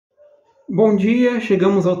Bom dia,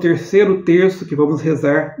 chegamos ao terceiro terço que vamos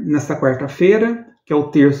rezar nesta quarta-feira, que é o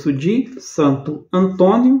terço de Santo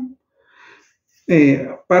Antônio.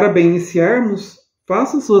 Para bem iniciarmos,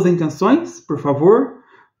 faça suas intenções, por favor.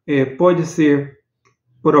 Pode ser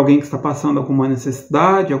por alguém que está passando alguma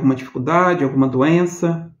necessidade, alguma dificuldade, alguma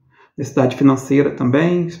doença, necessidade financeira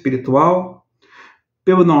também, espiritual,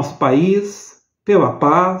 pelo nosso país, pela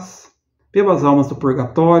paz, pelas almas do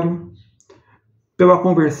purgatório, pela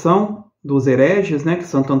conversão dos hereges, que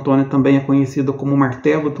Santo Antônio também é conhecido como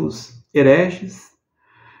martelo dos hereges.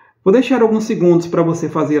 Vou deixar alguns segundos para você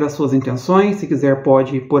fazer as suas intenções, se quiser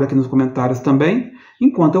pode pôr aqui nos comentários também,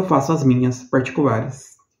 enquanto eu faço as minhas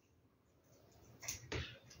particulares.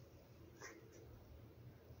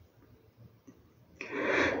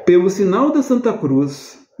 Pelo sinal da Santa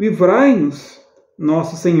Cruz, livrai-nos,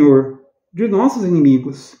 nosso Senhor, de nossos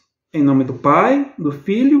inimigos. Em nome do Pai, do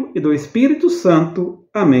Filho e do Espírito Santo.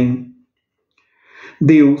 Amém.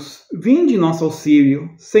 Deus, vinde em nosso auxílio.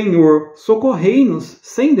 Senhor, socorrei-nos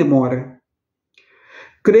sem demora.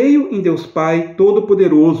 Creio em Deus Pai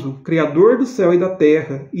Todo-Poderoso, Criador do céu e da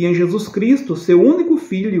terra, e em Jesus Cristo, seu único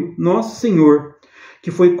Filho, nosso Senhor, que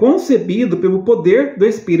foi concebido pelo poder do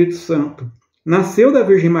Espírito Santo. Nasceu da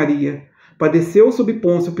Virgem Maria, padeceu sob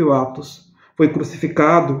Pôncio Pilatos, foi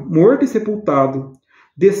crucificado, morto e sepultado,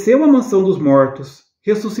 desceu à mansão dos mortos,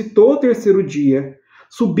 ressuscitou ao terceiro dia,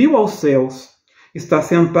 subiu aos céus, está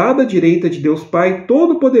sentado à direita de Deus Pai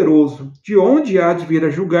Todo-Poderoso, de onde há de vir a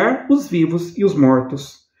julgar os vivos e os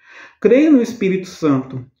mortos. Creio no Espírito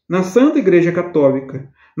Santo, na Santa Igreja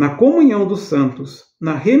Católica, na comunhão dos santos,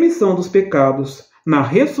 na remissão dos pecados, na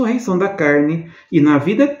ressurreição da carne e na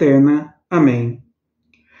vida eterna. Amém.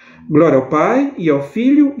 Glória ao Pai, e ao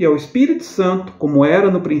Filho, e ao Espírito Santo, como era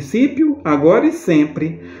no princípio, agora e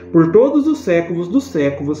sempre, por todos os séculos dos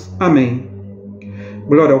séculos. Amém.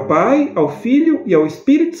 Glória ao Pai, ao Filho e ao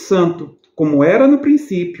Espírito Santo, como era no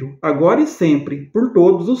princípio, agora e sempre, por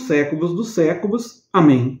todos os séculos dos séculos.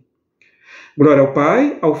 Amém. Glória ao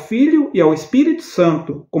Pai, ao Filho e ao Espírito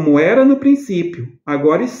Santo, como era no princípio,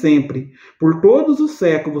 agora e sempre, por todos os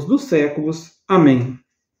séculos dos séculos. Amém.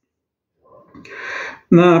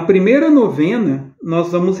 Na primeira novena,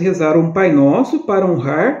 nós vamos rezar um Pai Nosso para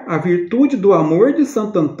honrar a virtude do amor de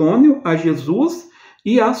Santo Antônio a Jesus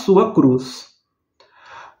e a sua cruz.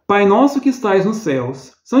 Pai nosso que estais nos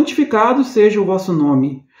céus, santificado seja o vosso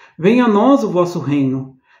nome. Venha a nós o vosso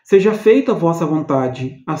reino. Seja feita a vossa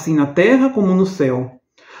vontade, assim na terra como no céu.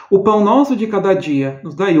 O pão nosso de cada dia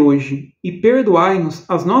nos dai hoje, e perdoai-nos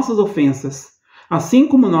as nossas ofensas, assim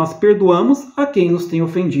como nós perdoamos a quem nos tem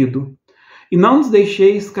ofendido. E não nos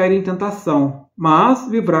deixeis cair em tentação, mas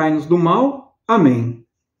livrai-nos do mal. Amém.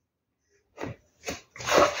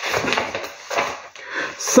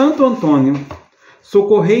 Santo Antônio,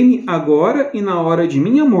 socorrei-me agora e na hora de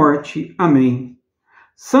minha morte. Amém.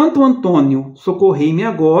 Santo Antônio, socorrei-me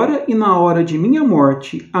agora e na hora de minha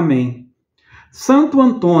morte. Amém. Santo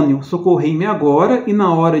Antônio, socorrei-me agora e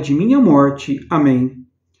na hora de minha morte. Amém.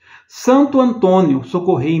 Santo Antônio,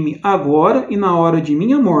 socorrei-me agora e na hora de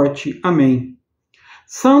minha morte. Amém.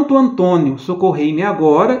 Santo Antônio, socorrei-me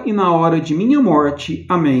agora e na hora de minha morte.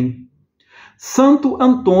 Amém. Santo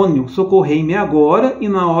Antônio, socorrei-me agora e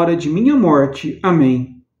na hora de minha morte.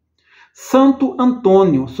 Amém. Santo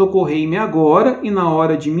Antônio, socorrei-me agora e na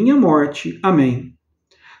hora de minha morte. Amém.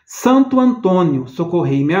 Santo Antônio,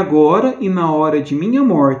 socorrei-me agora e na hora de minha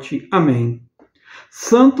morte. Amém.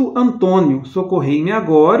 Santo Antônio, socorrei-me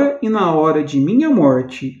agora e na hora de minha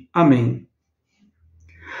morte. Amém.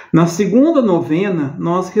 Na segunda novena,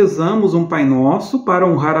 nós rezamos um Pai Nosso para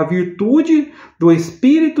honrar a virtude do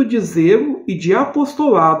espírito de zelo e de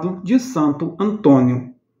apostolado de Santo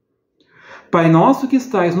Antônio. Pai nosso que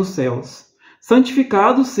estais nos céus,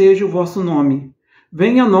 santificado seja o vosso nome.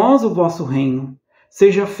 Venha a nós o vosso reino.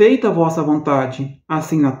 Seja feita a vossa vontade,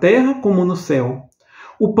 assim na terra como no céu.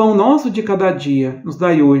 O pão nosso de cada dia nos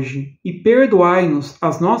dai hoje, e perdoai-nos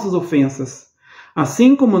as nossas ofensas,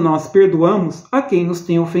 assim como nós perdoamos a quem nos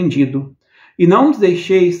tem ofendido. E não nos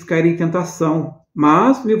deixeis cair em tentação,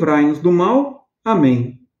 mas livrai-nos do mal.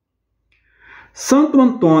 Amém. Santo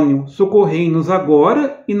Antônio, socorrei-nos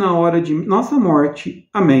agora e na hora de nossa morte.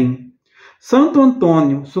 Amém. Santo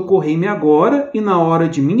Antônio, socorrei-me agora e na hora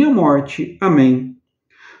de minha morte. Amém.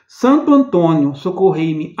 Santo Antônio,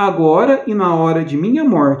 socorrei-me agora e na hora de minha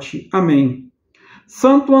morte. Amém.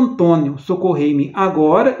 Santo Antônio, socorrei-me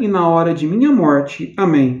agora e na hora de minha morte.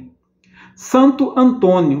 Amém. Santo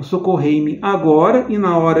Antônio, socorrei-me agora e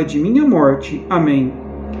na hora de minha morte. Amém.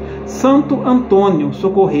 Santo Antônio,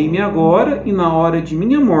 socorrei-me agora e na hora de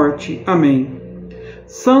minha morte. Amém.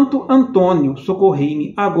 Santo Antônio,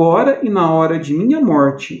 socorrei-me agora e na hora de minha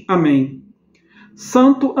morte. Amém.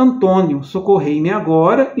 Santo Antônio, socorrei-me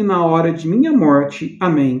agora e na hora de minha morte.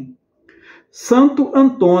 Amém. Santo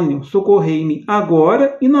Antônio, socorrei-me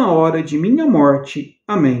agora e na hora de minha morte.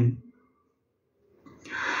 Amém.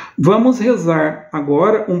 Vamos rezar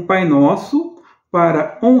agora um Pai Nosso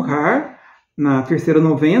para honrar, na terceira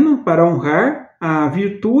novena, para honrar a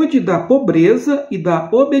virtude da pobreza e da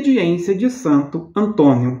obediência de Santo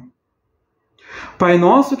Antônio. Pai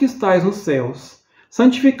nosso que estais nos céus,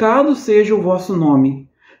 santificado seja o vosso nome.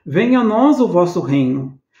 Venha a nós o vosso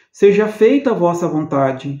reino. Seja feita a vossa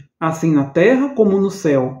vontade, assim na terra como no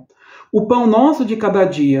céu. O pão nosso de cada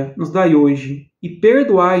dia nos dai hoje, e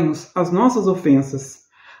perdoai-nos as nossas ofensas,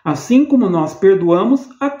 assim como nós perdoamos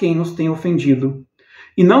a quem nos tem ofendido.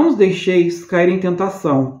 E não nos deixeis cair em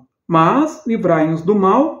tentação, mas livrai-nos do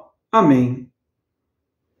mal. Amém.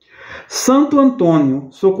 Santo Antônio,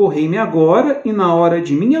 socorrei-me agora e na hora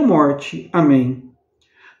de minha morte. Amém.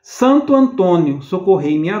 Santo Antônio,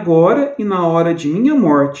 socorrei-me agora e na hora de minha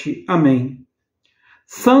morte. Amém.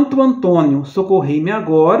 Santo Antônio, socorrei-me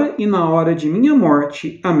agora e na hora de minha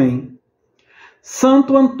morte. Amém.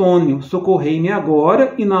 Santo Antônio, socorrei-me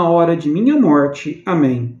agora e na hora de minha morte.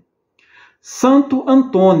 Amém. Santo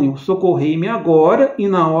Antônio, socorrei-me agora e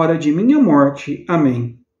na hora de minha morte.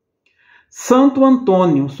 Amém. Santo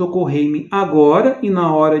Antônio, socorrei-me agora e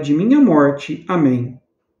na hora de minha morte. Amém.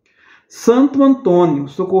 Santo Antônio,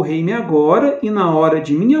 socorrei-me agora e na hora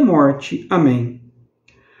de minha morte. Amém.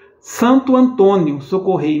 Santo Antônio,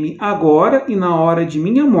 socorrei-me agora e na hora de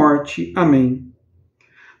minha morte. Amém.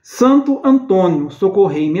 Santo Antônio,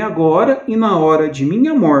 socorrei-me agora e na hora de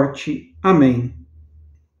minha morte. Amém.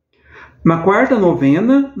 Na quarta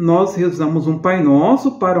novena, nós rezamos um Pai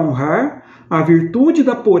Nosso para honrar a virtude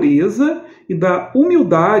da pureza e da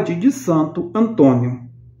humildade de Santo Antônio.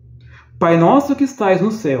 Pai nosso que estais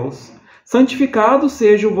nos céus, santificado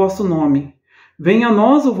seja o vosso nome. Venha a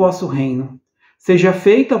nós o vosso reino. Seja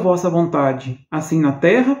feita a vossa vontade, assim na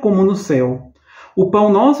terra como no céu. O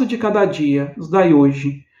pão nosso de cada dia nos dai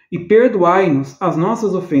hoje, e perdoai-nos as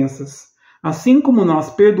nossas ofensas, assim como nós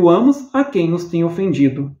perdoamos a quem nos tem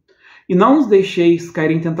ofendido. E não nos deixeis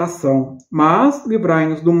cair em tentação, mas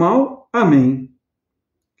livrai-nos do mal. Amém.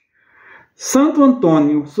 Santo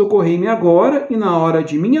Antônio, socorrei-me agora e na hora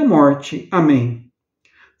de minha morte. Amém.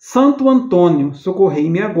 Santo Antônio,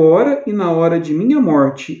 socorrei-me agora e na hora de minha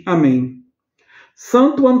morte. Amém.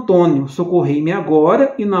 Santo Antônio, socorrei-me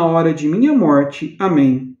agora e na hora de minha morte.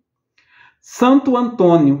 Amém. Santo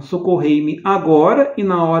Antônio, socorrei-me agora e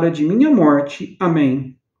na hora de minha morte.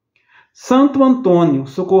 Amém. Santo Antônio,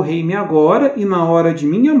 socorrei-me agora e na hora de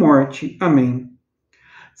minha morte. Amém.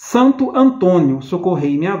 Santo Antônio,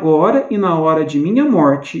 socorrei-me agora e na hora de minha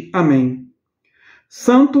morte. Amém.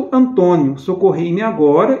 Santo Antônio, socorrei-me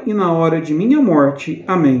agora e na hora de minha morte.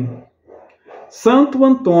 Amém. Santo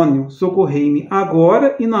Antônio, socorrei-me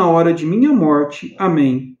agora e na hora de minha morte.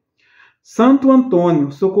 Amém. Santo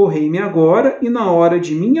Antônio, socorrei-me agora e na hora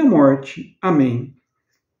de minha morte. Amém.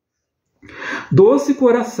 Doce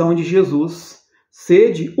coração de Jesus,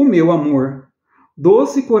 sede o meu amor.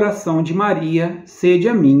 Doce coração de Maria, sede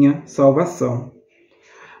a minha salvação.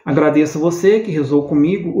 Agradeço você que rezou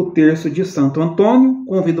comigo o terço de Santo Antônio.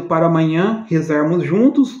 Convido para amanhã rezarmos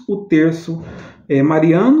juntos o terço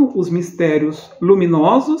mariano, os mistérios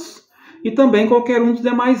luminosos e também qualquer um dos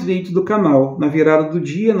demais vídeos do canal. Na virada do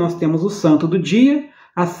dia nós temos o Santo do Dia,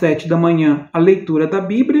 às 7 da manhã a leitura da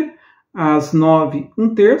Bíblia, às 9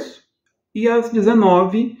 um terço e às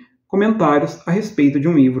 19 comentários a respeito de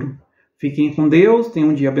um livro. Fiquem com Deus, tenham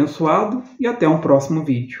um dia abençoado e até um próximo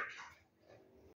vídeo.